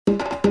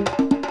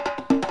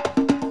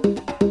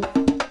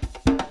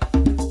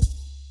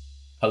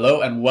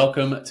Hello and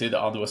welcome to the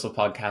On the Whistle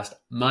podcast.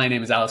 My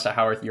name is Alistair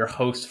Howarth, your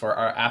host for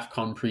our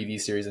AFCON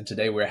preview series, and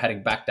today we're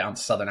heading back down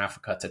to Southern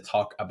Africa to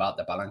talk about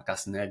the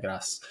Palancas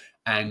Negras.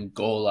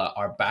 Angola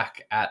are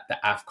back at the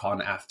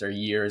AFCON after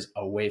years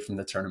away from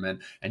the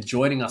tournament, and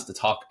joining us to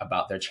talk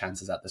about their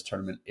chances at this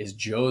tournament is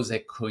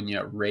Jose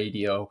Cunha,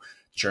 radio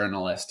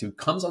journalist, who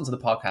comes onto the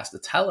podcast to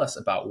tell us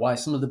about why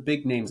some of the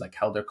big names like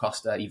Helder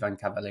Costa, Ivan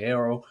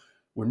Cavaleiro,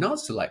 were not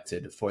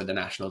selected for the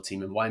national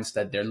team, and why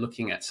instead they're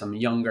looking at some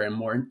younger and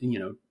more,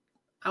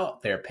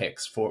 out there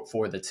picks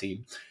for the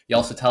team. He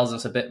also tells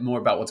us a bit more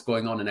about what's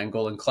going on in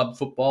Angolan club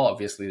football.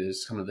 Obviously,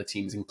 there's some of the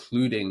teams,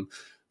 including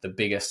the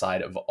biggest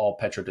side of all,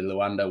 Petro de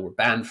Luanda, were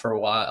banned for a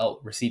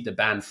while, received a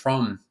ban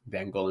from the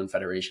Angolan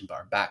Federation, but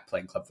are back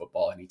playing club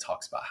football, and he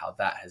talks about how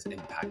that has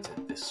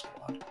impacted this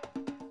squad.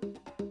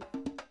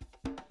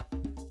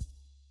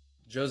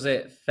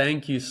 Jose,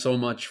 thank you so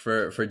much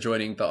for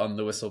joining the On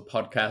the Whistle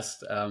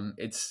podcast.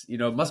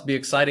 It must be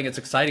exciting. It's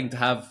exciting to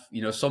have,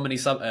 so many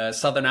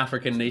Southern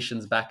African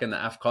nations back in the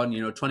AFCON.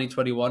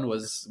 2021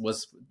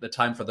 was the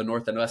time for the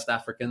North and West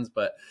Africans,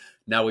 but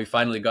now we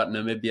finally got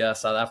Namibia,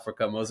 South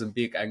Africa,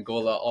 Mozambique,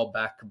 Angola, all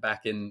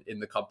back in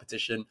the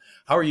competition.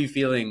 How are you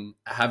feeling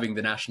having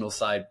the national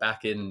side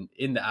back in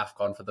the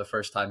AFCON for the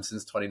first time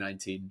since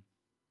 2019?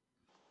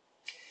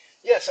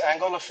 Yes,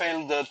 Angola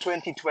failed the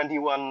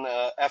 2021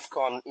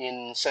 AFCON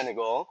in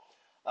Senegal.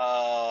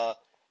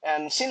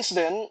 And since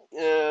then,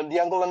 the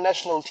Angolan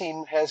national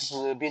team has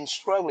been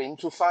struggling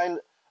to find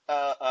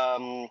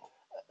a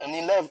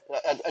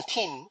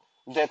team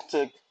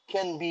that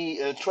can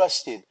be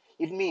trusted.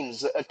 It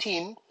means a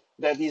team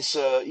that is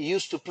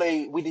used to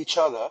play with each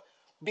other,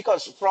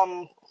 because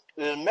from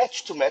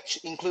match to match,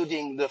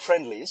 including the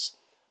friendlies,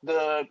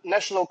 the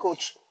national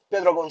coach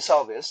Pedro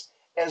Gonçalves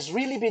has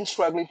really been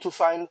struggling to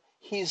find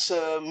his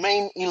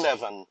main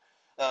 11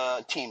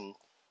 team.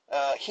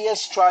 He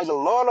has tried a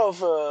lot of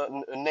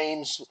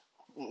names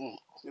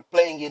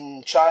playing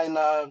in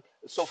China,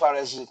 so far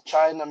as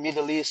China,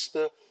 Middle East,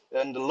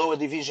 and the lower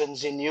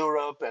divisions in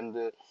Europe.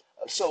 And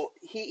so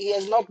he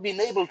has not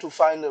been able to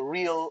find a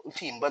real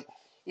team. But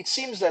it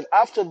seems that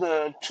after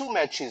the two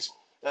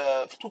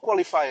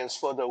qualifiers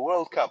for the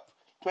World Cup,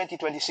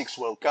 2026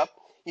 World Cup,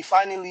 he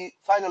finally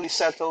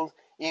settled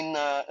in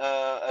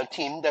a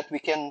team that we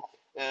can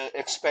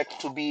expect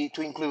to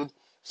include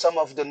some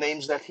of the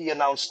names that he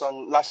announced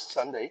on last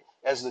Sunday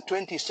as the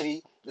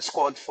 23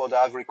 squad for the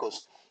Ivory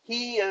Coast.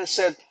 He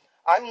said,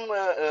 "I'm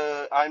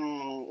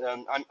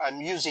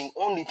using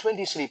only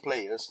 23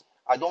 players.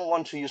 I don't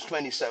want to use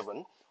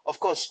 27. Of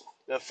course,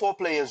 4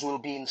 players will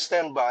be in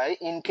standby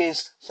in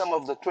case some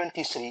of the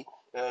 23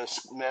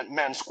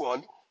 man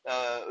squad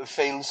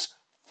fails,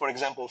 for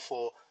example,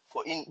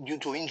 due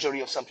to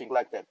injury or something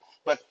like that."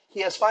 But he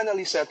has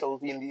finally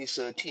settled in this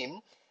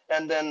team.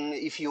 And then,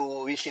 if you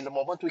wish, in the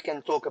moment, we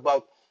can talk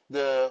about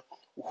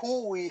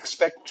who we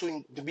expect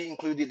to be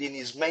included in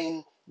his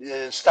main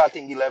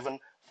starting 11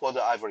 for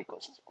the Ivory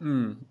Coast.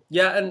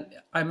 Yeah, and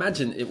I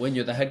imagine when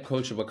you're the head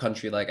coach of a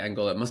country like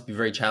Angola, it must be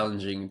very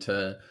challenging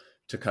to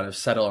kind of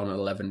settle on an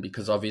 11,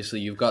 because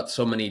obviously you've got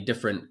so many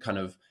different kind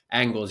of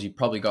angles. You've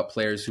probably got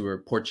players who are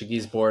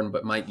Portuguese born,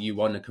 but might you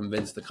want to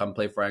convince to come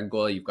play for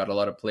Angola. You've got a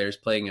lot of players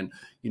playing in,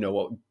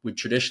 what would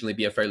traditionally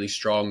be a fairly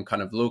strong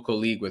kind of local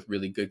league with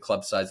really good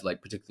club sides, like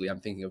particularly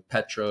I'm thinking of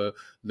Petro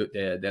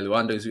de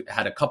Luanda, who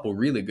had a couple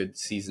really good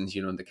seasons,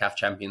 in the CAF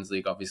Champions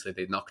League. Obviously,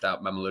 they knocked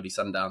out Mamelodi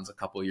Sundowns a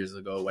couple of years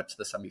ago, went to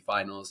the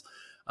semifinals.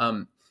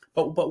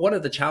 But one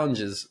of the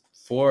challenges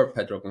for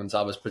Pedro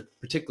Gonçalves,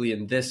 particularly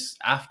in this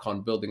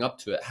AFCON building up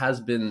to it, has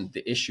been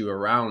the issue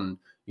around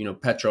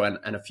Petro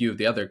and a few of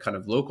the other kind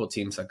of local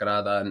teams,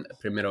 Sagrada and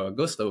Primero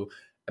Agosto,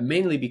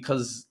 mainly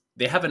because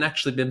they haven't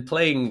actually been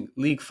playing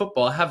league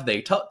football, have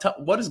they?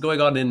 What is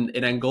going on in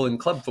Angolan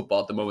club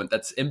football at the moment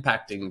that's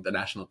impacting the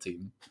national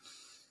team?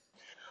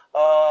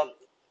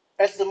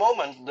 At the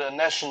moment, the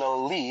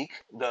National League,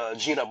 the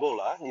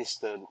Girabola, is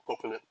the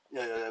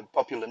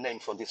popular name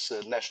for this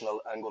National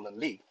Angolan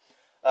League,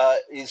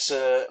 is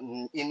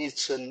in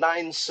its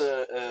ninth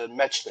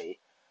match day.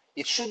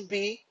 It should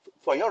be,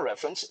 for your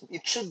reference,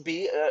 it should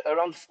be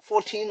around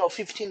 14 or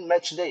 15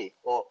 match day,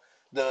 or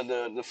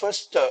the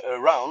first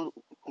round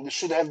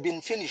should have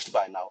been finished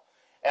by now.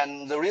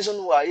 And the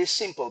reason why is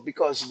simple,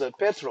 because the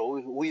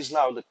Petro, who is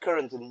now the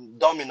current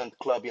dominant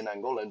club in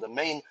Angola, the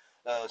main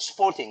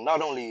sporting,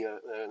 not only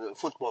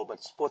football,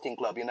 but sporting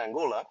club in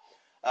Angola,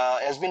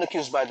 has been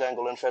accused by the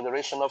Angolan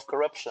Federation of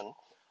corruption,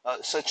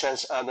 such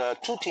as the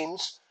two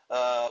teams.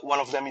 One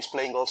of them is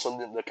playing also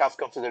the CAF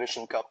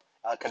Confederation Cup,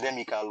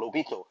 Academica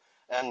Lobito,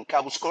 and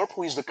Cabos Corp,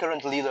 who is the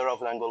current leader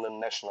of the Angolan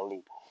National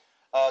League.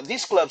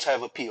 These clubs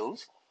have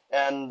appealed,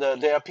 and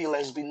their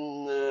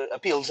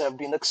appeals have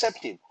been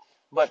accepted.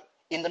 But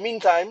in the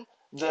meantime,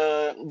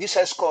 this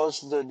has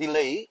caused the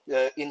delay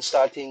in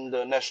starting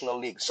the National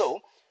League. So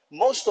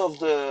most of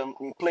the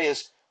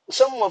players,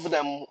 some of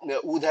them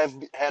would have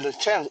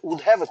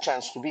a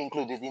chance to be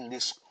included in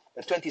this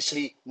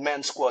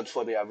 23-man squad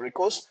for the Ivory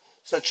Coast,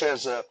 such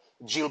as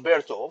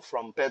Gilberto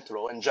from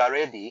Petro and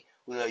Jaredi,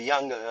 with a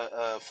young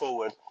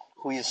forward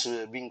who is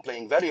been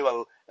playing very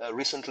well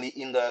recently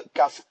in the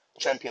CAF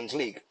Champions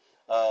League,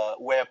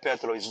 where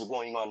Pedro is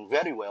going on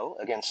very well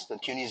against the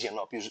Tunisian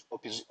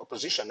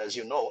opposition, as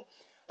you know.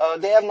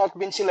 They have not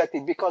been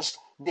selected because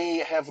they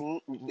have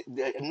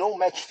no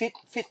match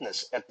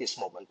fitness at this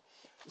moment.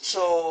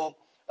 So,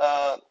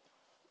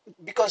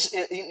 because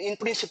in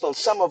principle,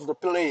 some of the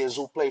players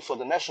who play for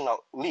the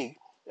National League,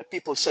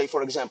 people say,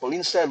 for example,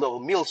 instead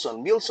of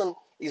Milson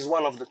is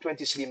one of the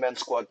 23-man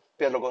squad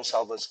Pedro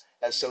Gonçalves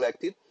has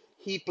selected.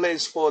 He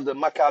plays for the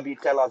Maccabi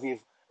Tel Aviv,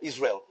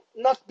 Israel.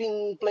 Not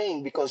been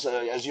playing because,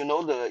 as you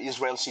know, the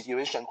Israel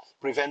situation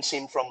prevents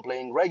him from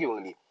playing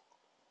regularly.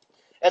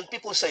 And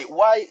people say,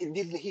 why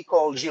didn't he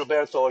call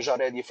Gilberto or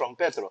Jaredi from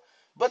Pedro?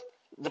 But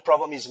the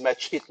problem is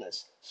match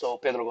fitness. So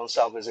Pedro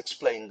Gonçalves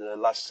explained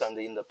last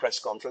Sunday in the press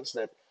conference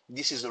that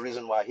this is the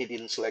reason why he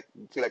didn't select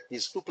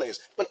these two players.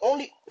 But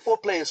only four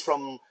players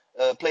from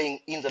playing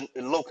in the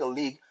local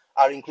league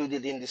are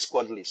included in the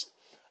squad list.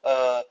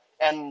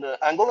 And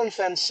Angolan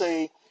fans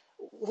say,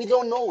 we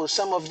don't know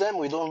some of them.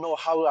 We don't know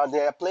how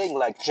they are playing,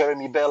 like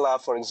Jeremy Bella,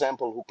 for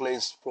example, who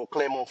plays for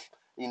Clermont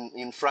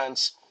in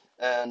France,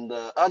 and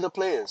other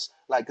players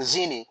like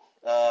Zini,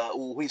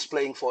 who is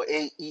playing for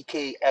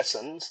AEK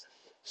Essence.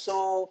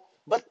 So,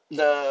 but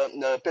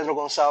Pedro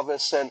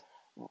Gonçalves said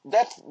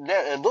that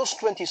those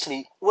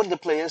 23 were the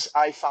players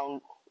I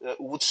found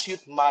would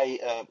suit my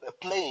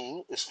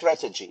playing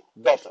strategy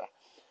better.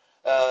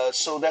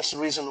 So that's the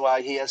reason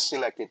why he has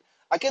selected.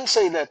 I can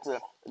say that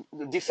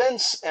the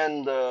defense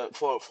and the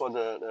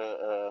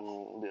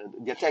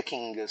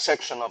attacking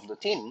section of the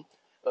team,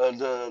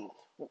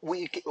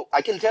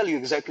 I can tell you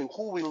exactly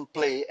who will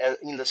play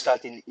in the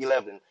starting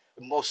 11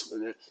 most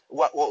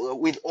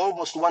with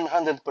almost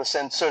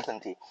 100%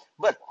 certainty.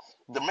 But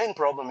the main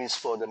problem is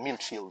for the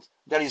midfield.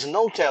 There is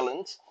no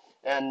talent,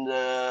 and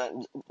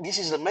this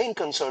is the main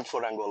concern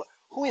for Angola.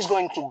 Who is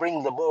going to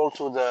bring the ball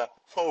to the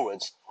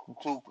forwards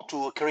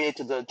to create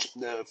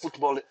the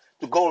football,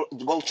 the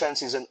goal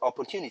chances and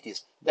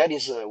opportunities? That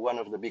is one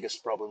of the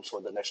biggest problems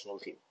for the national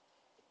team.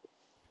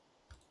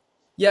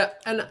 Yeah,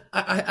 and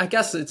I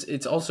guess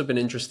it's also been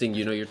interesting.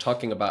 You're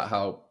talking about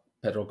how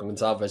Pedro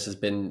Gonçalves has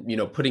been,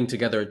 putting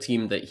together a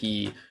team that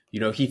he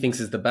thinks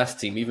is the best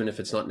team, even if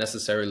it's not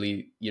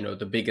necessarily,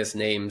 the biggest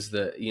names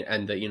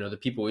and the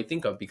people we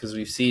think of, because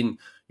we've seen,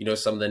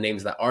 some of the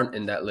names that aren't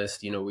in that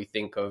list. We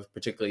think of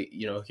particularly,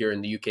 here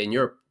in the UK and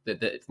Europe,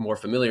 the more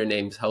familiar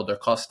names, Helder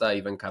Costa,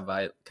 even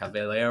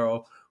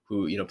Cavaleiro,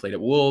 who played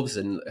at Wolves,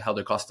 and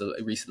Helder Costa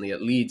recently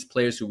at Leeds.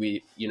 Players who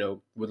we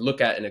would look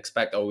at and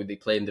expect, oh, they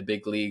play in the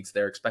big leagues,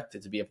 they're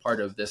expected to be a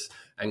part of this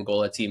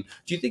Angola team.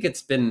 Do you think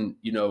it's been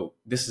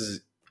this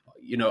is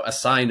a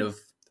sign of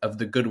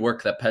the good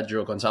work that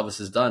Pedro Gonçalves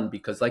has done?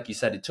 Because, like you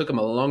said, it took him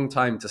a long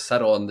time to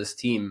settle on this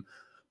team,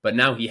 but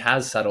now he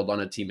has settled on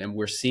a team, and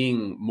we're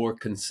seeing more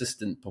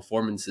consistent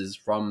performances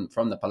from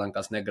the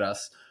Palancas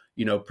Negras.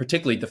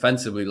 Particularly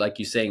defensively, like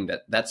you're saying,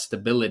 that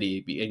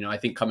stability. I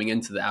think coming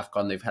into the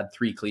AFCON, they've had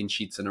 3 clean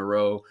sheets in a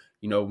row.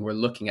 We're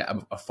looking at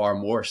a far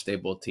more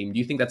stable team. Do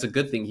you think that's a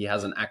good thing he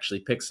hasn't actually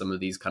picked some of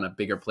these kind of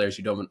bigger players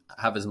who don't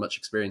have as much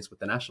experience with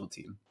the national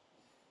team?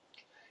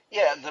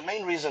 Yeah, the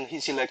main reason he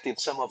selected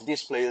some of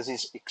these players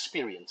is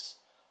experience.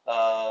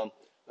 Uh,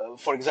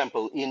 for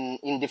example,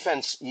 in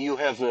defense, you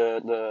have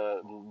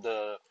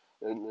the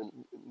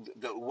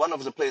one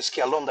of the players,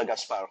 Kialonda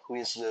Gaspar, who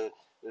is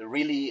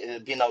really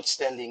been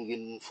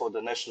outstanding for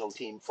the national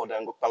team for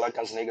the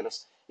Palancas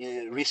Negras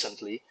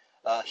recently.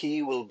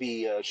 He will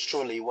be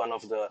surely one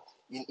of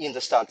in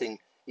the starting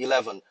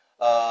 11.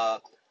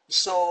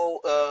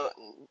 So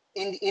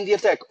in the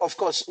attack, of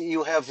course,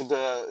 you have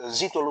the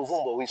Zito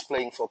Luvumbo, who is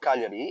playing for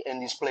Cagliari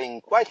and is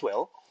playing quite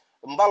well.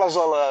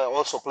 Mbalazola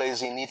also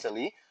plays in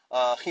Italy.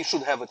 He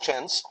should have a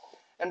chance.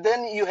 And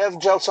then you have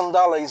Gelson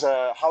Dalla, is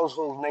a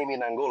household name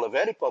in Angola,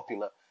 very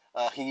popular.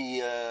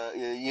 He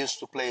used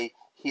to play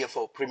here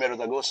for Primeiro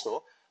de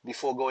Agosto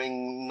before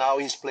going. Now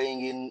he's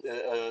playing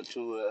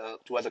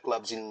to other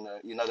clubs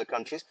in other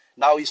countries.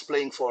 Now he's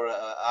playing for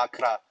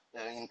Accra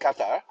in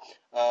Qatar.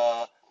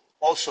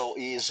 Also,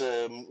 he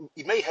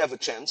may have a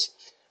chance.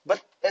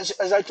 But as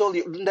I told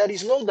you, there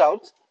is no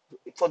doubt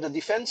for the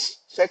defense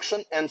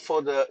section and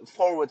for the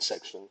forward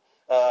section.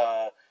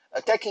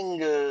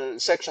 Attacking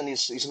section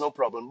is no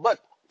problem. But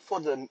for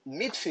the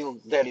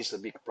midfield, there is a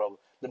big problem.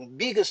 The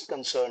biggest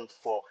concern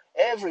for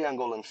every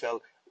Angolan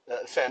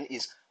fan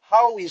is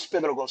how is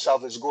Pedro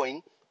Gonçalves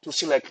going to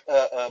select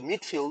a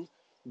midfield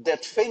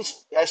that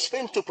has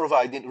failed to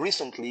provide it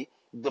recently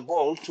the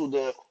ball to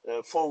the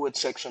forward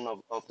section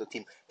of the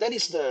team. That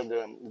is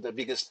the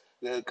biggest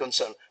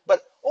concern.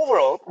 But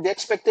overall, the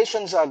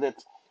expectations are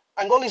that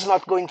Angola is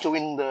not going to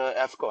win the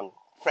AFCON,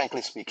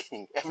 frankly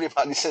speaking.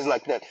 Everybody says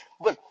like that.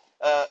 But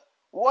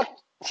what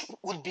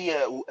would be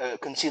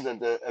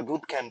considered a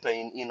good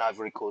campaign in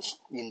Ivory Coast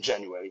in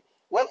January?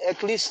 Well,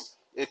 at least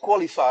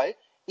qualify,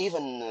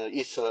 even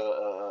if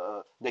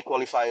they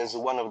qualify as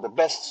one of the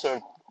best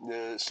third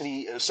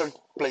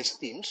place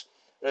teams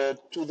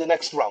to the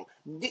next round.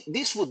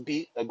 This would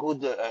be a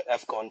good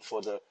AFCON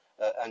for the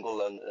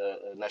Angolan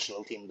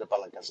national team, the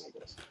Palancas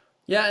Negras.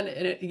 Yeah,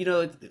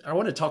 and I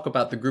want to talk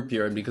about the group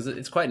here, and because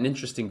it's quite an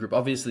interesting group.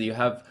 Obviously, you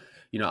have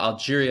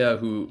Algeria,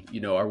 who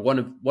are one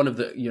of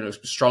the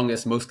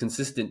strongest, most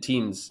consistent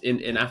teams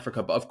in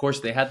Africa. But of course,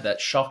 they had that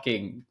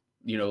shocking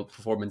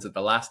performance at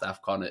the last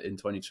AFCON in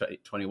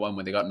 2021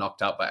 when they got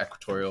knocked out by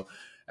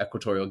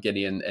Equatorial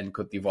Guinea and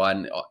Cote d'Ivoire,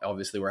 and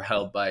obviously were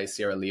held by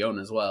Sierra Leone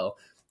as well.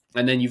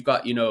 And then you've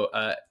got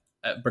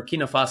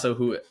Burkina Faso,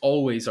 who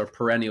always are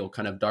perennial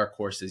kind of dark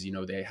horses.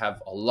 They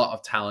have a lot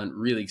of talent,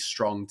 really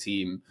strong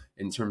team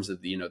in terms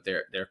of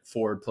their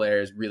forward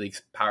players, really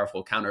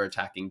powerful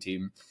counter-attacking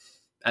team.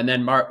 And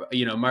then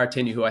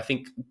Mauritania, who I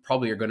think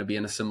probably are going to be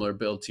in a similar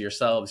build to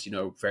yourselves.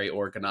 Very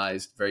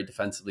organized, very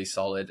defensively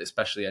solid,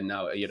 especially and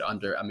now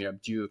under Amir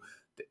Abdiou.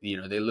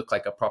 They look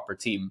like a proper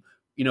team.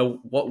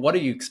 What are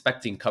you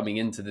expecting coming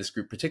into this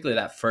group, particularly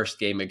that first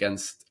game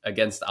against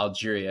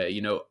Algeria?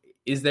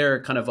 Is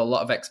there kind of a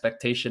lot of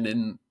expectation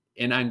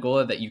in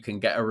Angola that you can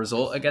get a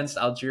result against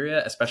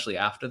Algeria, especially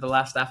after the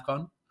last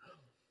AFCON?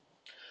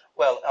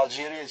 Well,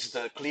 Algeria is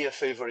the clear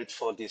favorite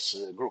for this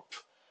group.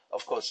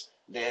 Of course,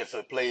 they have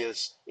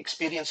players,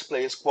 experienced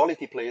players,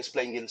 quality players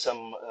playing in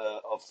some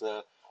of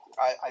the,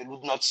 I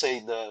would not say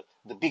the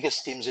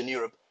biggest teams in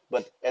Europe,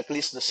 but at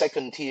least the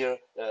second tier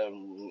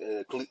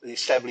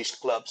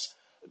established clubs,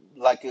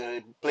 like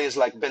players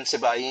like Ben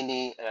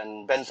Sebaini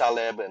and Ben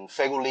Taleb and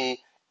Feguli,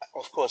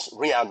 of course,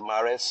 Riyad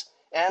Mahrez,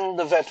 and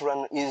the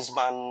veteran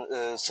Isman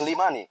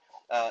Slimani.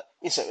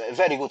 It's a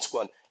very good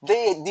squad.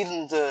 They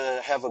didn't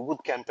have a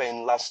good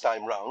campaign last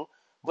time round,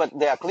 but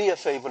they are clear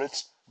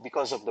favorites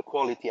because of the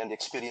quality and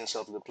experience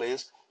of the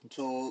players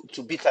to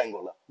beat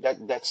Angola.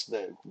 That's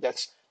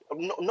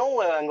no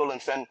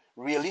Angolan fan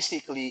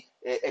realistically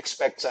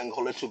expects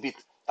Angola to beat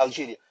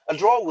Algeria. A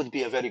draw would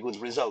be a very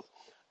good result.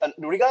 And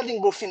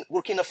regarding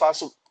Burkina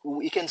Faso,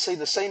 we can say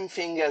the same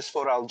thing as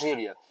for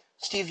Algeria.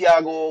 Steve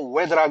Yago,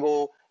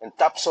 Ouedraogo, and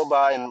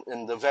Tapsoba,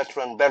 and the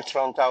veteran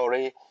Bertrand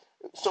Traoré.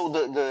 So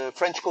the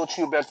French coach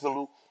Hubert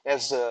Velou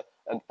has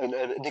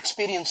an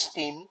experienced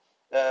team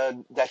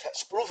that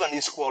has proven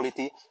its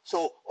quality.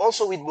 So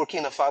also with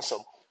Burkina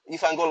Faso,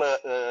 if Angola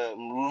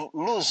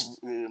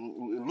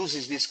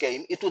loses this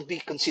game, it would be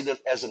considered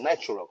as a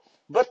natural.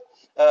 But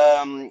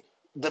um,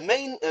 the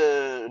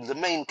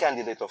main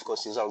candidate, of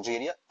course, is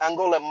Algeria.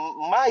 Angola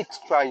might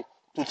try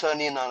to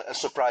turn in a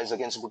surprise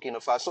against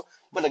Burkina Faso,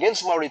 but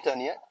against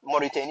Mauritania,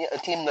 a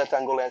team that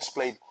Angola has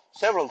played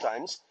several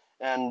times,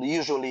 and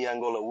usually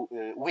Angola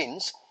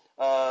wins.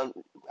 Uh,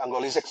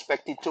 Angola is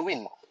expected to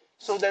win,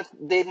 so that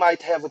they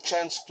might have a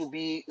chance to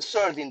be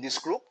third in this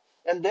group,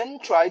 and then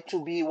try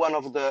to be one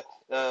of the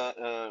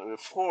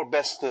four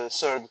best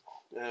third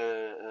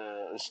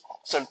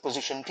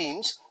position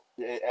teams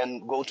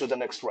and go to the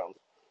next round.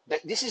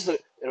 This is the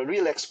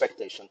real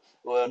expectation.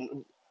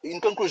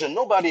 In conclusion,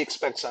 nobody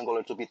expects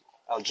Angola to beat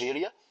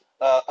Algeria.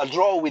 A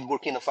draw with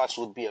Burkina Faso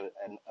would be a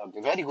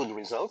very good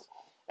result,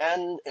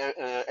 and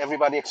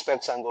everybody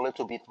expects Angola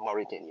to beat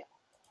Mauritania.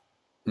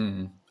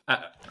 Mm.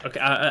 Okay,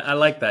 I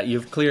like that. You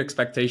have clear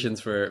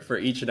expectations for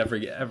each and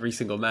every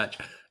single match.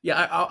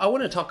 Yeah, I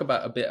want to talk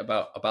about a bit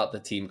about the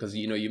team because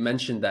you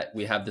mentioned that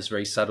we have this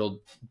very settled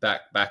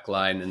back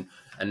line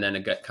and then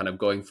again, kind of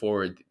going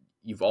forward,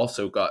 you've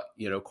also got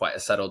quite a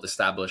settled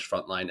established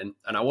front line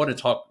and I want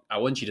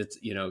you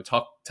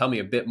to tell me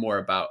a bit more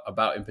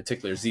about in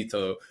particular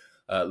Zito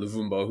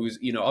Luvumbo, who's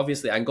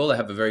obviously Angola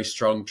have a very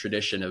strong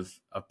tradition of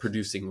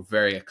producing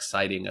very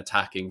exciting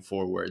attacking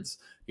forwards,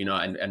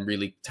 and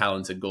really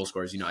talented goal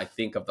scorers. I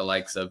think of the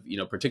likes of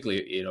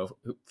particularly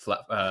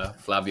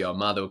Flavio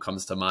Amado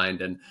comes to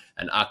mind, and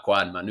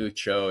Aqua and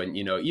Manucho, and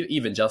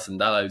even Gelson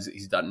Dalla,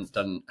 he's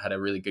done had a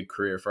really good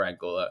career for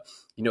Angola.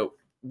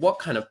 What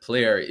kind of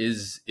player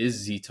is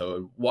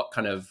Zito? What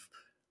kind of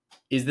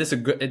is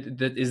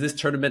this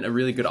tournament a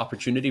really good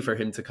opportunity for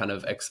him to kind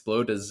of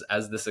explode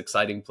as this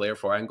exciting player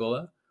for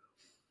Angola?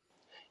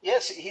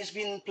 Yes, he's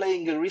been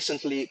playing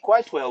recently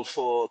quite well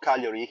for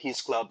Cagliari,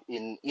 his club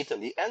in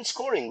Italy, and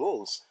scoring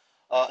goals.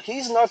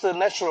 He's not a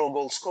natural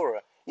goal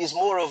scorer. He's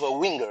more of a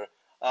winger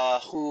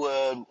who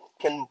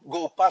can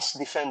go past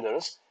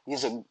defenders.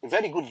 He's a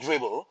very good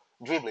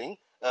dribbling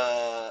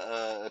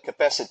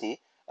capacity.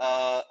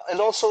 And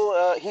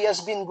also, he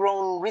has been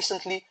grown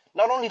recently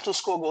not only to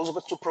score goals,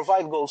 but to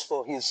provide goals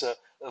for his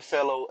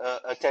fellow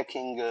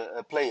attacking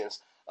players.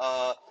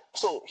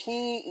 So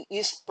he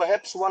is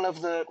perhaps one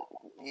of the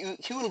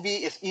he will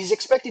be he's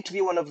expected to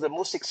be one of the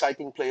most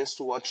exciting players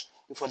to watch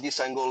for this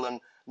Angolan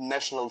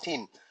national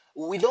team.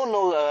 We don't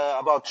know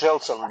about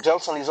Gelson.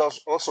 Gelson is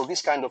also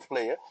this kind of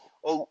player,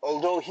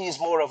 although he is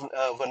more of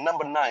a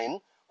number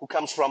nine who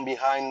comes from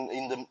behind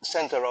in the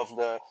center of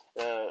the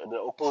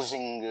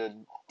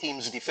opposing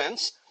team's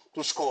defense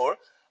to score.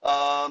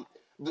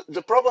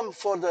 The problem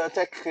for the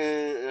attack,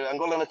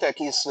 Angolan attack,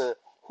 is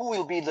who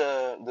will be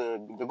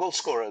the goal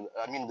scorer.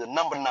 I mean, the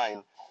number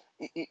nine.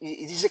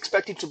 It is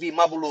expected to be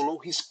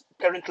Mabululu. He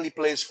currently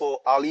plays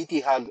for Al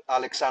Ittihad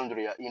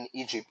Alexandria in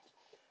Egypt,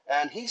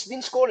 and he's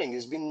been scoring.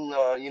 He's been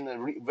in a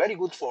very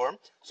good form.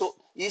 So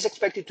he's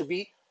expected to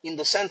be in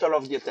the center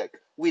of the attack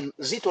with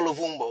Zito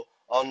Luvumbo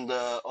on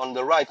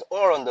the right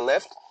or on the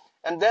left.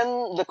 And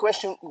then the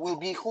question will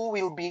be who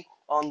will be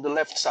on the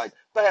left side.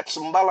 Perhaps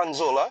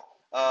Mbalanzola,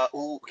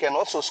 who can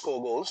also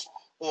score goals,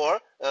 or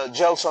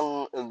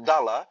Gelson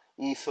Dalla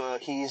if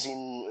he is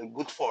in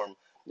good form.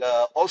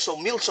 Also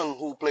Milson,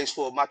 who plays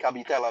for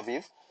Maccabi Tel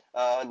Aviv.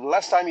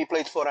 Last time he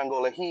played for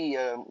Angola, he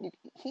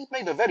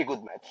made a very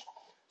good match.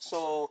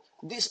 So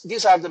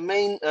these are the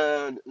main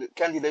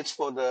candidates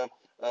for the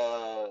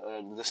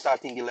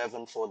starting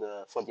 11 for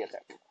the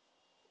attack.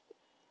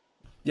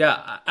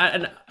 Yeah,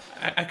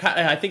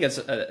 I think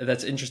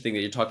that's interesting that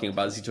you're talking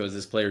about Zito as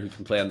this player who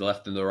can play on the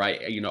left and the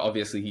right. You know,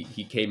 obviously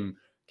he came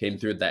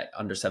through that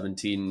under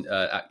 17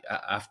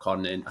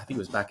 AFCON, and I think it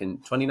was back in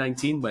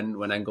 2019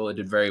 when Angola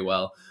did very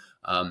well.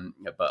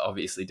 But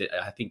obviously,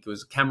 I think it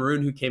was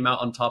Cameroon who came out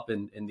on top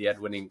in the end,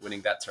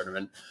 winning that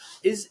tournament.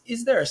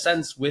 Is there a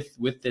sense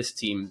with this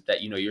team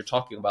that, you know, you're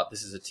talking about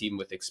this is a team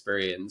with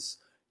experience,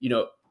 you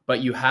know, but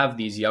you have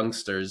these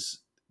youngsters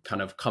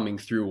kind of coming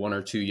through, one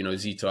or two, you know,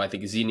 Zito, I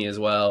think Zini as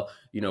well,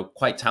 you know,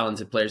 quite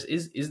talented players.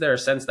 Is there a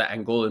sense that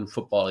Angolan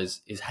football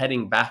is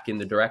heading back in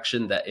the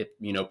direction that it,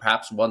 you know,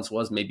 perhaps once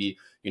was? Maybe,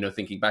 you know,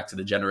 thinking back to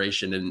the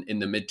generation in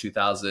the mid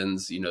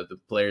 2000s, you know, the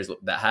players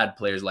that had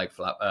players like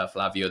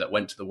Flavio that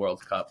went to the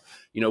World Cup,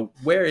 you know,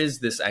 where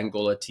is this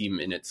Angola team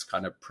in its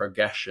kind of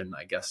progression,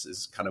 I guess,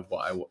 is kind of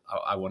what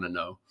I want to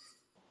know.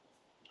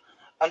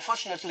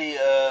 Unfortunately,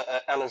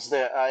 Alice,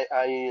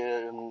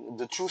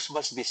 the truth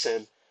must be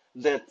said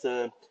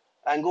that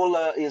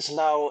Angola is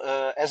now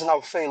has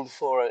now failed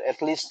for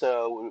at least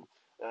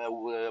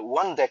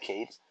 1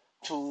 decade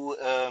to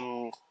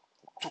um,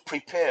 to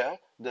prepare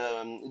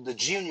the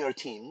junior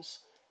teams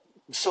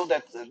so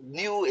that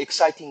new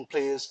exciting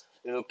players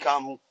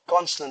come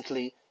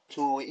constantly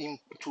to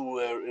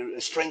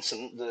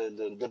strengthen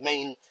the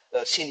main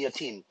senior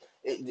team.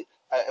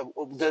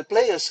 The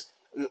players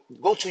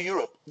go to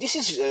Europe. This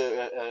is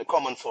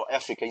common for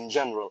Africa in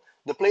general.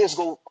 The players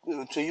go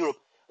to Europe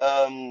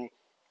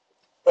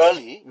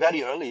early,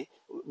 very early,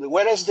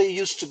 whereas they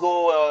used to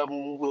go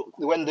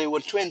when they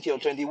were 20 or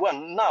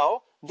 21.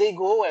 Now they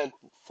go at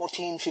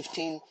 14,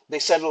 15. They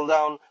settle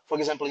down, for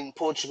example, in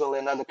Portugal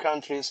and other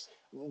countries.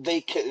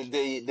 They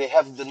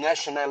have the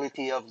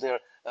nationality of their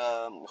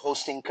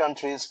hosting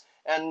countries,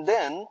 and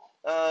then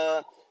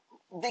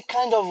they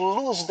kind of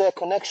lose their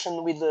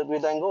connection with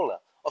Angola.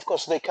 Of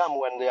course, they come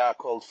when they are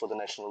called for the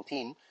national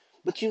team,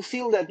 but you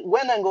feel that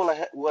when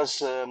Angola was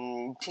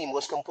team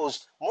was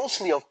composed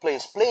mostly of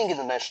players playing in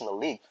the national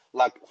league,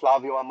 like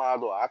Flavio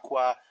Amado,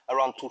 Aqua,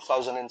 around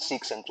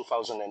 2006 and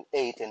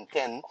 2008 and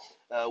 10,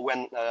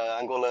 when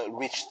Angola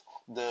reached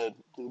the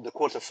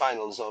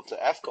quarterfinals of the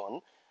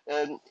AFCON,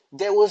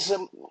 there was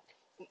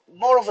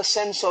more of a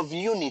sense of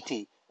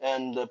unity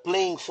and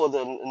playing for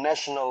the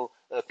national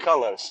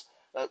colors,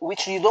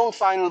 which you don't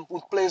find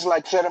with players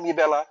like Jeremy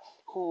Bella,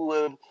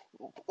 who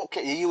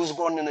okay, he was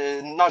born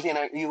in not in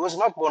he was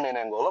not born in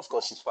Angola. Of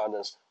course, his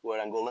fathers were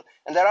Angolan,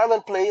 and there are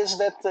other players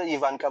that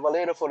Ivan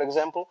Cavaleiro, for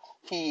example,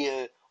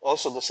 he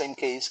also the same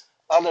case.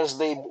 Others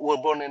they were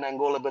born in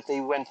Angola, but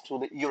they went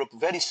to Europe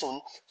very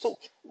soon. So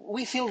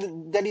we feel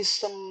that there is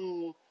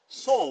some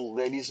soul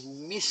that is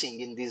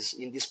missing in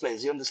these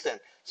players. You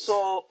understand?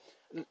 So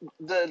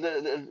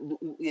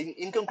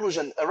in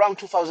conclusion, around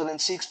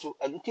 2006 to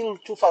until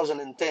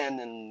 2010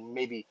 and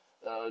maybe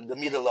the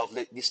middle of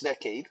this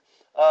decade,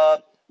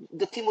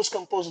 the team was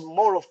composed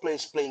more of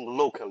players playing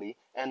locally,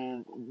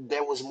 and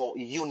there was more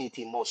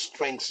unity, more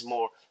strength,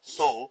 more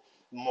soul,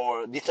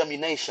 more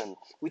determination,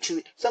 which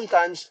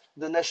sometimes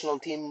the national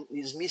team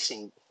is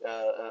missing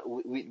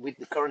with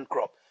the current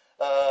crop.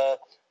 Uh,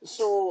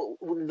 so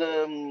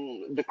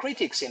the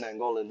critics in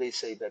Angola, they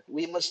say that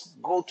we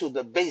must go to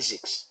the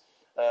basics,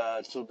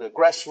 to the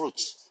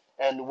grassroots,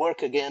 and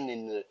work again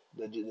in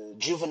the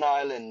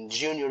juvenile and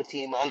junior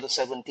team, under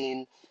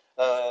 17,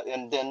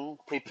 and then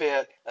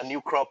prepare a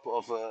new crop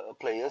of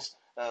players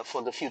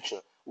for the future,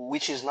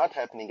 which is not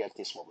happening at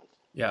this moment.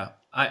 Yeah,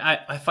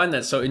 I find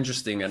that so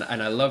interesting, and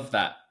I love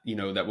that, you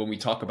know, that when we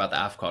talk about the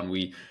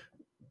AFCON,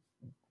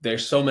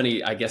 there's so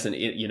many, I guess,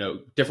 you know,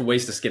 different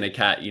ways to skin a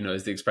cat, you know,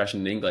 is the expression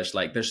in English.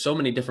 Like there's so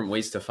many different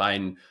ways to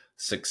find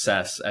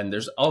success, and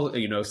there's all,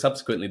 you know,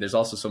 subsequently there's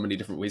also so many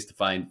different ways to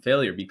find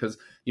failure, because,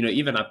 you know,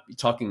 even I'm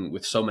talking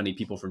with so many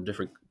people from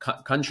different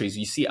countries,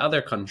 you see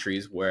other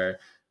countries where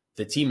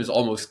the team is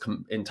almost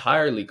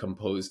entirely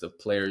composed of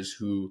players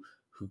who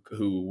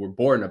were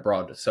born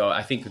abroad. So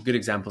I think a good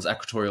example is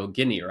Equatorial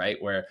Guinea,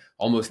 right, where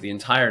almost the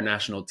entire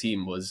national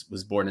team was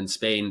born in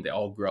Spain. They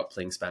all grew up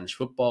playing Spanish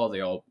football.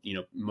 They all, you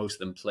know, most of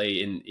them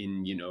play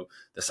in you know,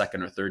 the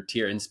second or third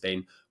tier in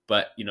Spain.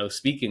 But, you know,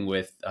 speaking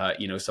with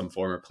you know, some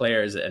former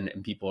players and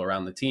people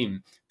around the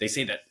team, they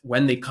say that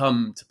when they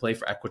come to play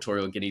for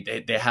Equatorial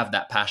Guinea, they have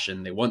that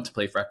passion. They want to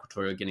play for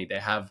Equatorial Guinea. They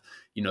have,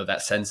 you know,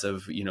 that sense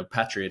of, you know,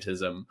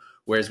 patriotism.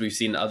 Whereas we've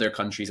seen other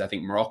countries, I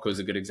think Morocco is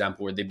a good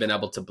example, where they've been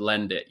able to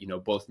blend it, you know,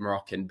 both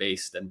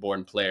Moroccan-based and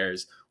born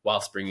players,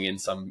 whilst bringing in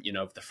some, you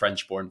know, the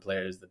French-born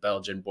players, the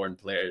Belgian-born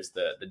players,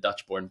 the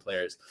Dutch-born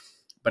players.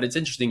 But it's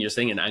interesting, you're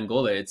saying in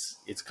Angola,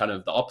 it's kind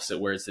of the opposite,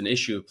 where it's an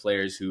issue of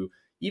players who,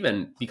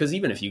 even because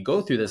even if you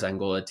go through this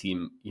Angola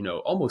team,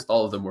 almost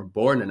all of them were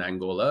born in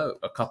Angola.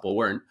 A couple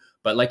weren't,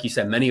 but like you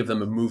said, many of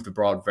them have moved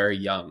abroad very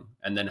young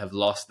and then have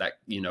lost that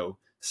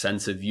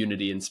sense of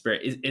unity and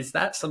spirit. Is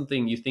that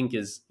something you think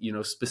is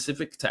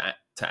specific to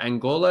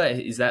Angola?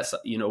 Is that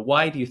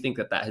why do you think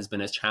that has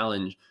been a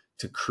challenge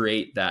to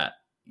create that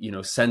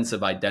sense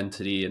of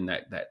identity and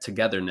that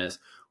togetherness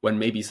when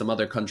maybe some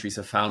other countries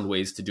have found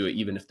ways to do it,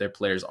 even if their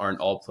players aren't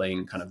all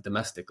playing kind of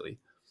domestically?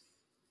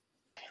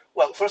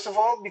 Well, first of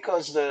all,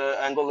 because the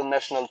Angolan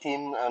national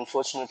team,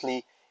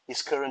 unfortunately,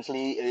 is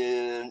currently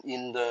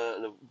in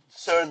the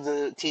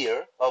third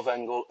tier of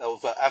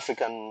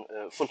African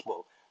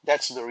football.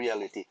 That's the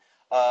reality.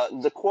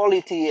 The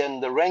quality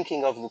and the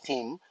ranking of the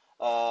team,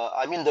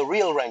 I mean the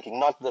real ranking,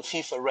 not the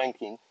FIFA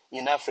ranking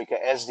in Africa,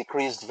 has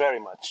decreased very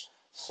much.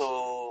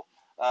 So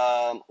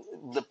um,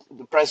 the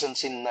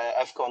presence in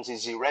AFCONs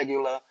is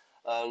irregular.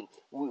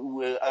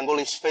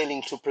 Angola is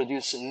failing to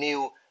produce a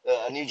new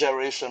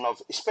generation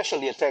of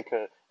especially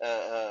attacker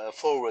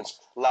forwards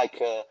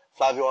like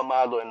Flavio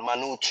Amado and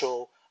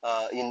Manucho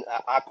in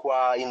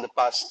Aqua in the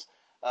past.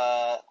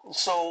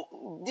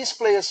 So these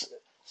players,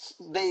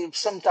 they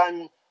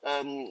sometimes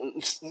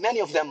many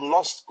of them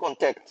lost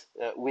contact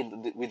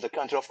with the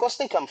country. Of course,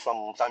 they come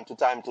from time to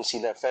time to see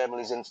their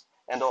families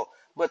and all,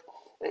 but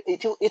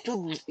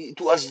it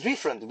was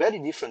different, very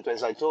different,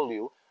 as I told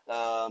you,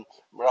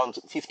 around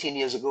 15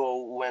 years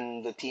ago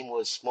when the team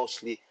was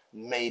mostly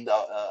made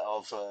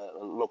of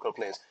local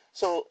players.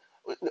 So,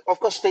 of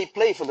course, they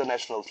play for the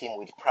national team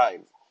with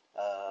pride,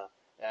 uh,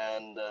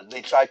 and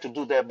they try to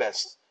do their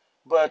best.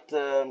 But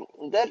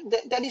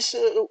that is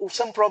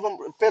some problem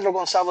Pedro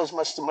Gonçalves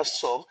must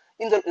solve.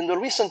 In the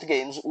recent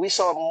games, we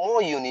saw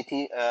more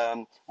unity,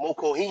 more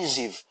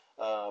cohesive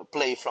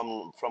play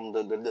from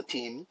the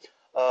team.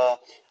 Uh,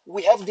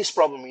 we have this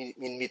problem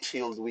in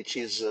midfield, which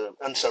is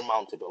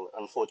unsurmountable,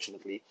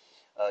 unfortunately.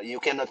 You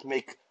cannot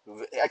make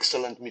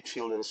excellent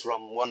midfielders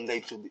from one day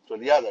to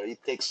the other.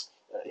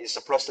 It's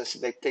a process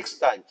that takes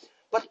time.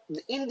 But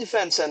in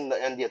defense and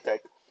the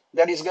attack,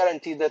 that is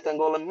guaranteed that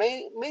Angola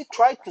may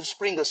try to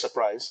spring a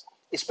surprise,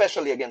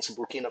 especially against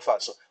Burkina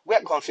Faso. We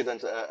are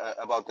confident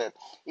about that.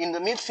 In the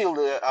midfield,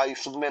 I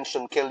should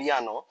mention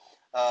Keliano,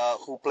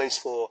 who plays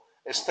for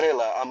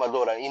Estrela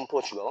Amadora in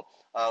Portugal.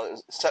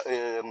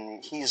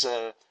 He's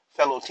a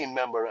fellow team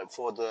member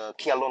for the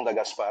Kialonda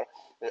Gaspar,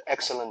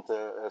 excellent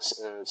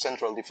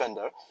central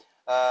defender.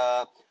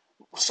 Uh,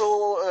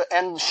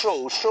 and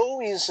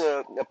Show is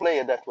a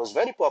player that was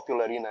very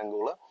popular in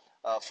Angola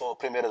for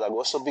Primeira de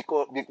Agosto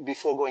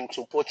before going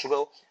to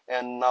Portugal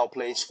and now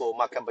plays for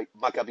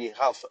Maccabi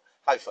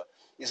Haifa.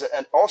 Is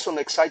also an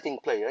exciting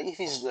player. If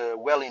he's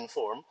well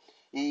informed,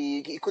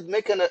 he could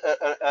make a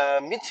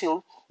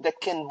midfield that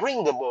can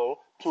bring the ball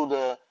to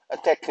the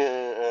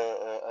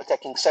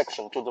attacking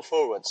section, to the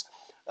forwards.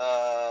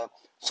 Uh,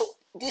 so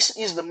this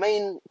is the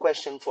main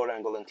question for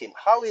Angolan team.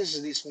 How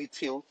is this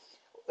midfield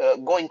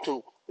going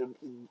to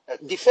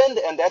defend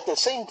and at the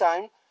same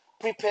time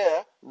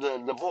prepare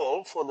the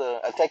ball for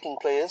the attacking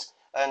players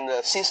and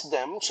assist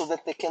them so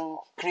that they can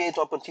create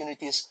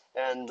opportunities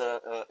and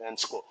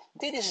score.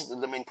 This is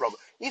the main problem.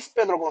 If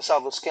Pedro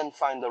Gonçalves can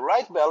find the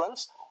right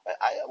balance,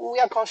 we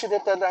are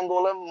confident that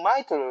Angola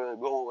might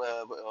go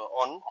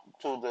on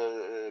to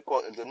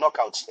the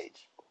knockout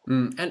stage.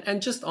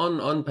 And just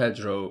on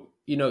Pedro,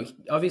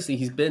 obviously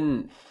he's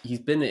been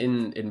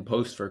in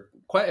post for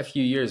quite a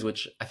few years,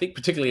 which I think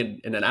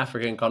particularly in an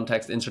African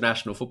context,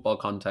 international football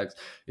context,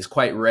 is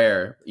quite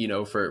rare.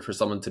 For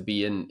someone to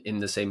be in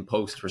the same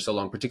post for so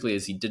long, particularly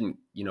as he didn't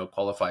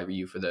qualify for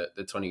you for the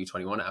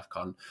 2021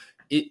 Afcon.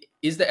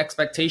 Is the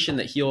expectation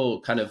that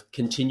he'll kind of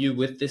continue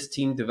with this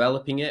team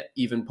developing it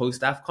even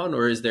post Afcon,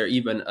 or is there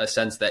even a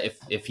sense that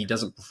if he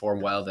doesn't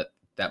perform well,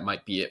 that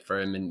might be it for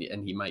him,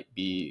 and he might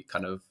be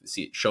kind of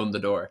shown the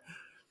door?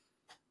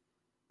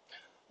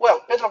 Well,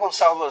 Pedro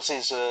Gonçalves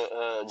is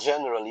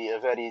generally a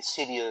very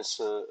serious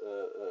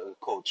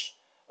coach.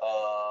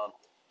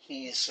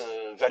 He's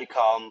a very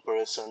calm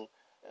person,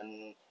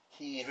 and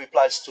he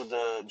replies to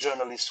the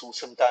journalists who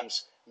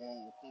sometimes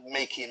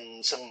make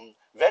him some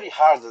very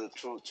hard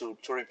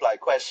to reply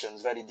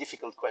questions, very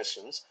difficult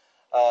questions.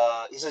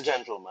 He's a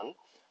gentleman.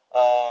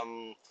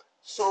 Um,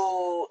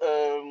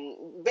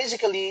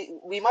 Basically,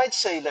 we might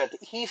say that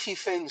if he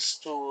fails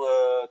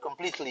to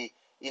completely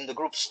in the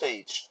group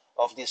stage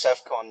of this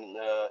AFCON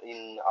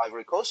in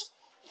Ivory Coast,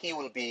 he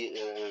will be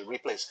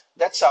replaced.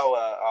 That's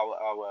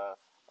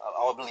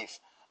our belief.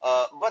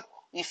 But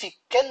if he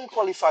can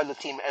qualify the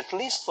team at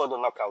least for the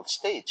knockout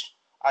stage,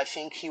 I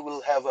think he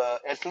will have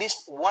at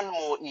least one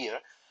more year,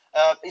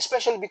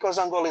 especially because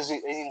Angola is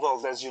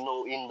involved, as you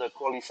know, in the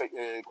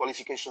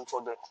qualification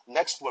for the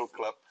next World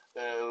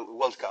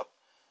Cup.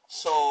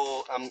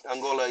 So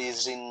Angola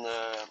is in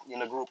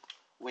a group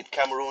with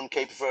Cameroon,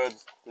 Cape Verde,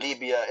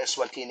 Libya,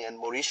 Eswatini, and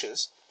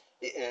Mauritius.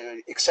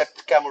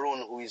 Except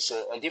Cameroon, who is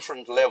a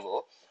different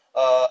level,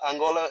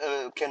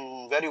 Angola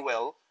can very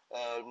well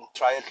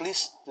try at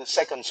least the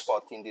second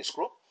spot in this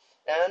group.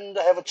 and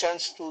have a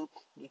chance to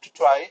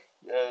try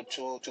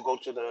to go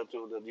to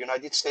the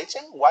United States,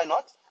 and why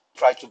not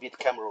try to beat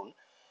Cameroon.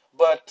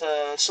 But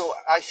so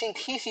I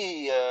think if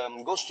he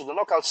goes to the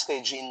knockout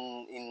stage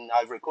in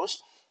Ivory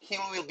Coast, he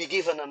will be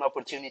given an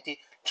opportunity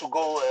to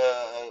go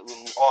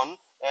on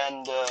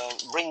and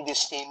bring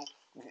this team,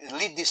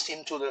 lead this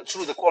team to the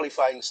through the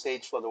qualifying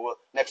stage for the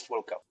next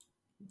World Cup.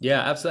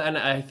 Yeah, absolutely. And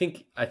I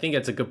think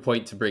it's a good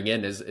point to bring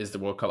in is the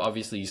World Cup.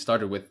 Obviously, you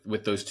started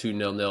with those two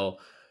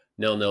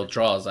nil-nil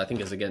draws. I think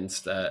is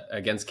against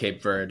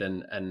Cape Verde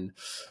and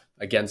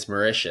against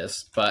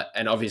Mauritius.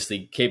 And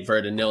obviously Cape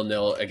Verde and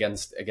nil-nil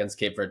against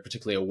Cape Verde,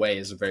 particularly away,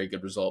 is a very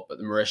good result. But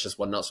the Mauritius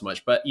one, not so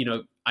much. But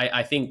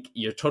I think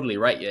you're totally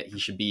right. Yet he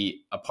should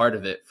be a part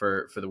of it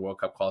for the World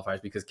Cup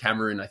qualifiers, because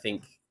Cameroon, I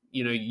think.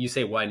 You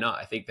say why not?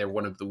 I think they're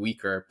one of the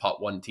weaker pot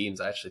one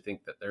teams. I actually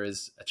think that there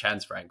is a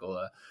chance for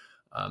Angola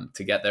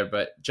to get there.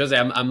 But Jose,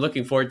 I'm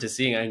looking forward to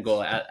seeing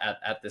Angola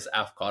at this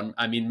AFCON.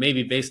 I mean,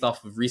 maybe based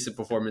off of recent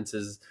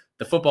performances,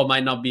 the football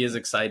might not be as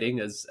exciting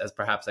as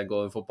perhaps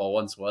Angolan football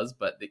once was,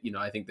 but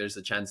I think there's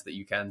a chance that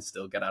you can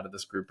still get out of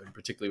this group, and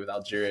particularly with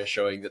Algeria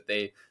showing that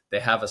they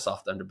have a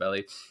soft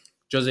underbelly.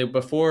 Jose,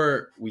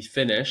 before we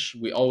finish,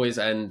 we always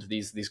end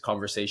these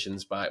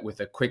conversations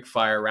with a quick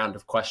fire round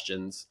of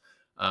questions,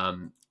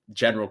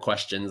 general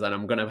questions, and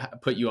I'm going to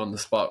put you on the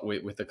spot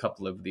with a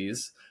couple of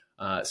these.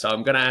 So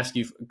I'm going to ask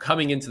you,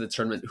 coming into the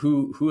tournament,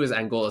 who is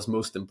Angola's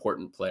most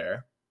important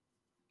player?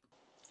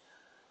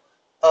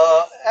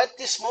 At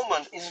this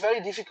moment, it's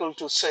very difficult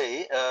to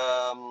say.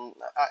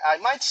 I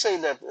might say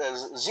that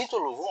Zito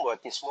Luvumbo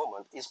at this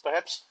moment is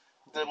perhaps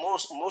the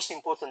most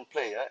important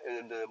player,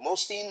 the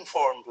most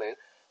informed player,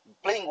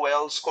 playing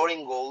well,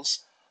 scoring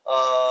goals.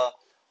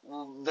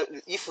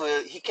 If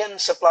he can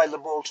supply the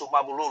ball to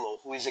Mabululo,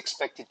 who is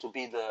expected to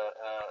be the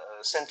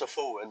center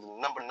forward,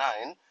 number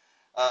 9,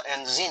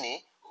 and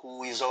Zini,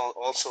 who is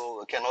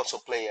also can also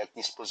play at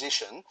this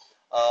position.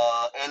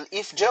 And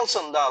if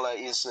Gelson Dalla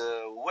is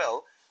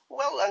well,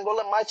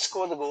 Angola might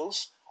score the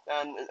goals,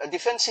 and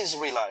defense is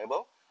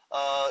reliable.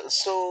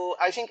 So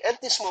I think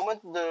at this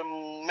moment, the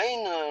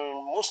main,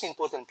 most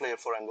important player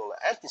for Angola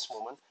at this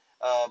moment,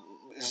 uh,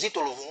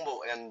 Zito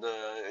Luvumbo, and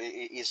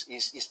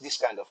is this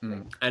kind of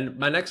player. And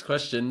my next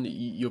question,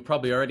 you'll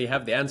probably already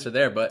have the answer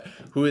there, but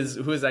who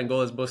is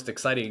Angola's most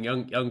exciting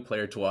young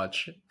player to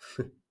watch?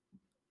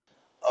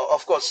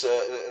 Of course,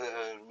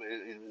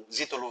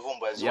 Zito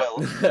Luvumbo as Yep.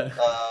 well.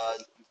 Uh,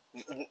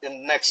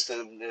 Next,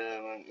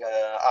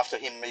 after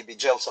him, maybe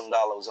Gelson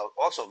Dalla is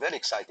also a very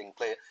exciting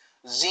player.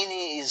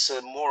 Zini is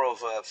more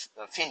of a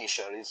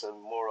finisher, is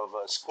more of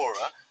a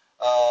scorer.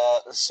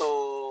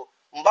 So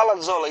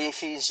Mbala Zola,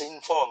 if he's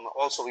in form,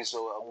 also is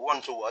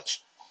one to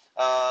watch.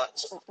 There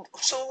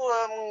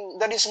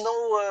is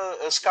no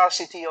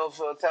scarcity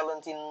of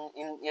talent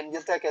in the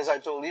attack, as I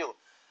told you.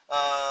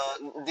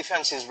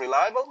 Defense is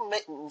reliable.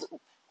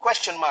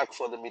 Question mark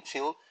for the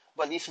midfield.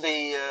 But if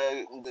they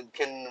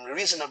can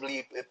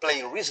reasonably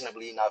play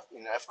reasonably in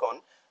AFCON,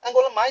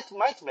 Angola might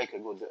make a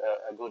good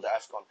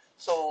AFCON.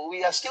 So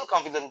we are still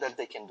confident that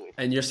they can do it.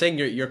 And you're saying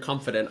you're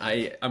confident.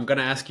 I'm going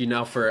to ask you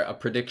now for a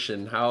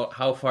prediction.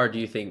 How far do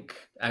you think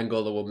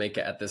Angola will make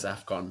it at this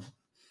AFCON?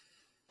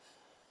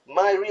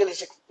 My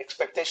realistic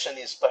expectation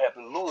is perhaps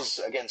lose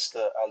against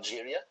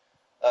Algeria,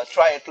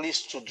 try at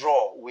least to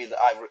draw with the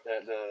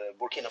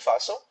Burkina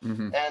Faso,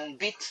 and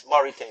beat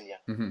Mauritania.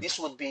 This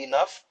would be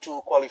enough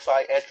to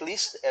qualify at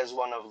least as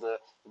one of the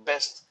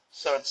best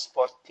third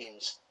spot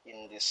teams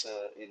in this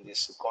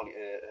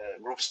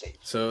group stage.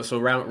 So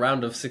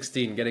round of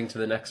 16, getting to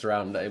the next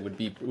round, it would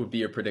be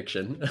your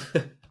prediction.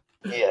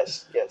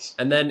 Yes, yes.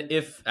 And then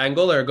if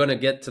Angola are going to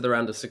get to the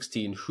round of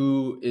 16,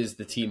 who is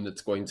the team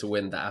that's going to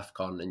win the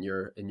AFCON in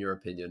your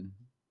opinion?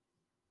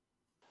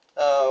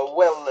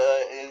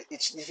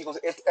 It's difficult.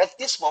 At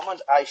this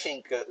moment, I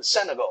think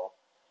Senegal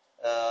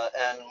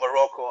and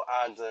Morocco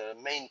are the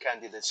main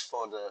candidates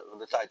for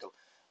the title.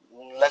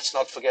 Let's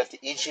not forget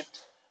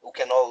Egypt, who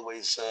can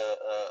always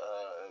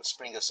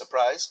spring a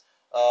surprise.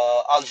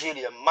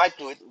 Algeria might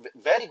do it.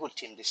 Very good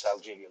team, this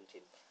Algerian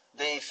team.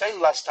 They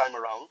failed last time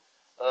around,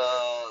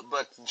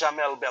 but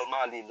Jamel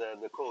Belmadi,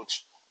 the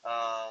coach,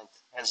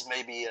 has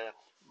maybe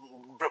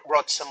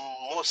brought some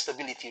more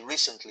stability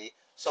recently.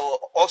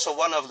 So also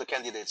one of the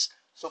candidates.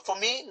 So for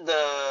me,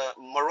 the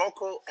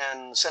Morocco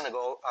and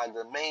Senegal are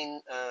the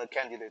main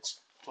candidates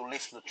to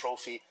lift the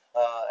trophy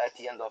at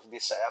the end of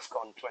this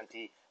AFCON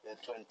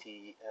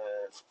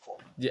 2024.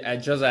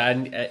 Yeah, Jose, I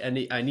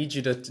need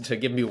you to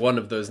give me one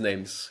of those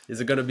names.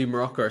 Is it going to be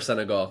Morocco or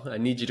Senegal? I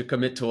need you to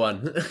commit to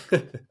one.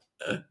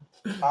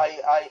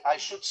 I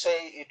should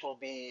say it will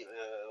be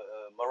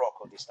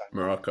Morocco this time.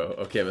 Morocco.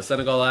 Okay, but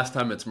Senegal last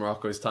time, it's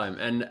Morocco's time.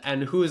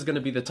 And who is going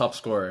to be the top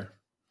scorer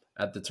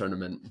at the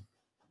tournament?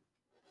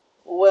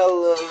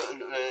 Well,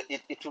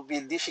 it will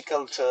be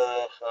difficult.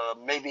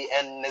 Maybe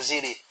En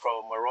Neziri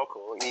from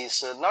Morocco.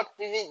 He's not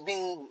really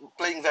been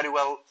playing very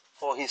well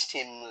for his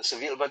team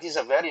Seville, but he's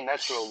a very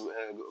natural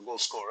goal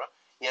scorer.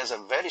 He has a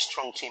very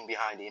strong team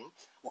behind him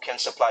who can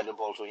supply the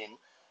ball to him.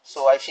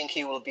 So I think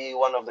he will be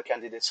one of the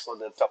candidates for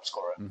the top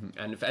scorer.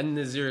 And if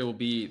En-Nesyri will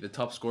be the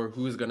top scorer,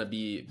 who's going to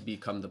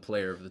become the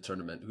player of the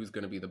tournament? Who's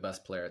going to be the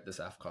best player at this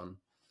AFCON?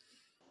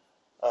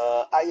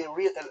 I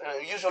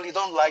usually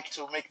don't like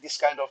to make this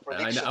kind of I know.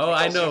 prediction Oh,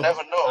 I because you know.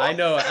 never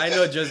know. I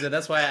know, Jose.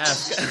 That's why I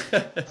ask.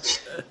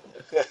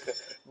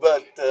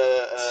 But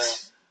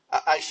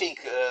I think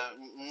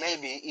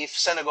maybe if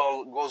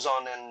Senegal goes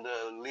on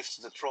and lifts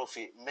the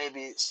trophy,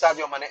 maybe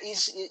Sadio Mane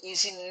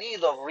is in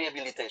need of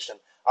rehabilitation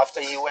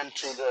after he went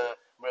to the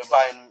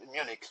Bayern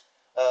Munich.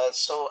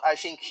 So I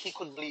think he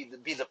could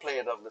be the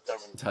player of the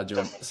tournament.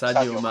 Sadio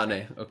Sadio Mane.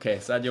 Mane. Okay,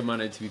 Sadio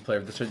Mane to be player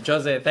of the tournament.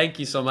 Jose, thank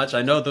you so much.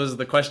 I know those are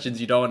the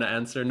questions you don't want to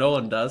answer. No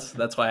one does.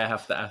 That's why I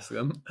have to ask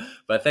them.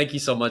 But thank you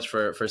so much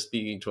for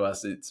speaking to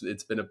us.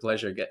 It's been a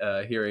pleasure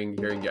hearing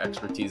your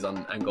expertise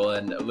on Angola,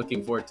 and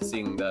looking forward to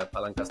seeing the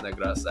Palancas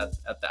Negras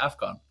at the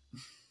AFCON.